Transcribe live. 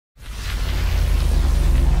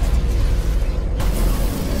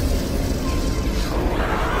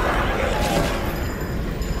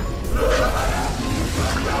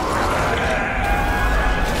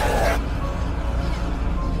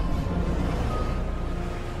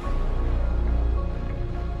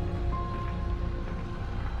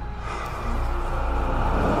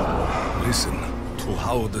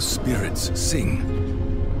how the spirits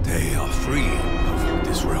sing. They are free of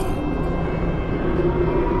this realm.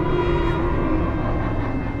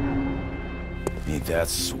 Ain't that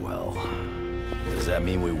swell? Does that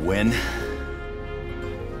mean we win?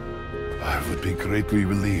 I would be greatly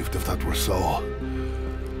relieved if that were so.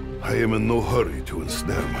 I am in no hurry to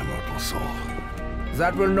ensnare my mortal soul.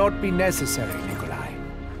 That will not be necessary, Nikolai.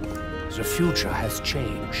 The future has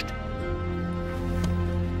changed.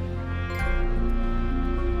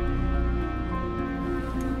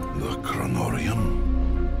 The Chronorium?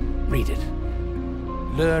 Read it.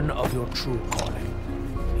 Learn of your true calling.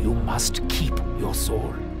 You must keep your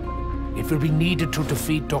soul. It will be needed to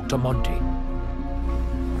defeat Dr. Monty.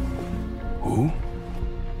 Who?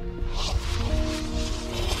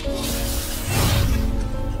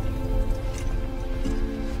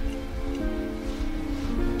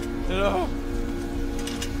 Hello?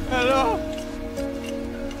 Hello?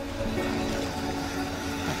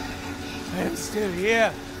 I am still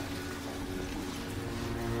here.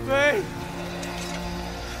 Wait!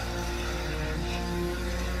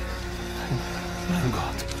 My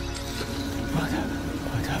God.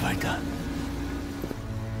 What have I done?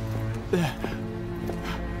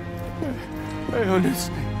 I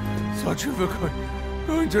honestly thought you were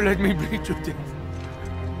going to let me bleed to death.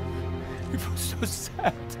 It was so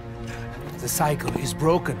sad. The cycle is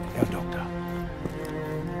broken, Herr Doctor.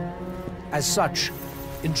 As such,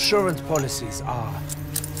 insurance policies are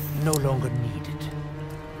no longer needed.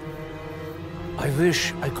 I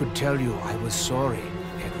wish I could tell you I was sorry,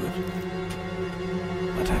 Edward.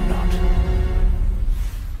 But I'm not.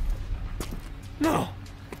 No!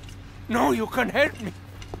 No, you can help me!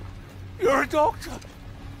 You're a doctor!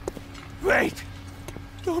 Wait!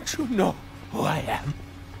 Don't you know who I am?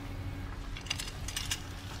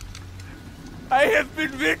 I have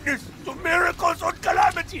been witness to miracles and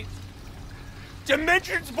calamities!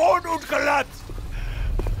 Dimensions born and collapse!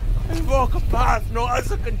 I walk a path no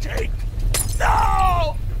other can take!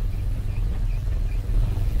 No!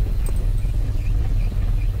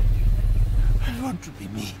 I want to be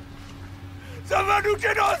me. Someone who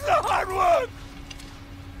did all the hard work!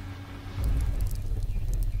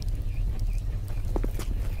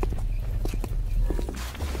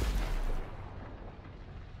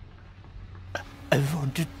 I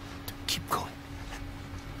wanted to keep going.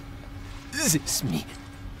 This me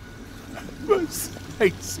was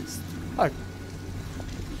racist.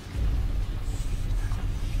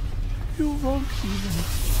 You won't even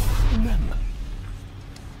remember.